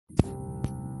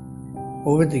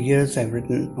Over the years, I've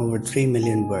written over 3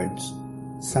 million words.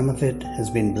 Some of it has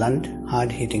been blunt,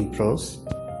 hard-hitting prose.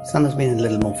 Some has been a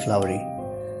little more flowery.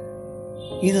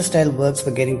 Either style works for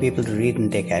getting people to read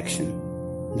and take action.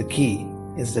 The key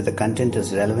is that the content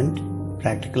is relevant,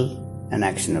 practical, and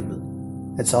actionable.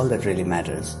 That's all that really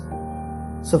matters.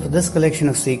 So for this collection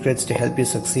of secrets to help you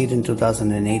succeed in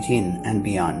 2018 and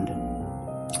beyond,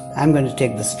 I'm going to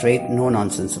take the straight,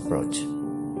 no-nonsense approach.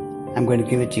 I'm going to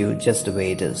give it to you just the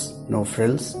way it is. No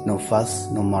frills, no fuss,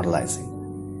 no moralizing.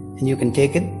 And you can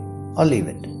take it or leave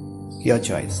it. Your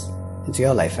choice. It's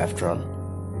your life after all.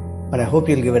 But I hope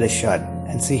you'll give it a shot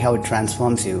and see how it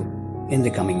transforms you in the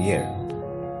coming year.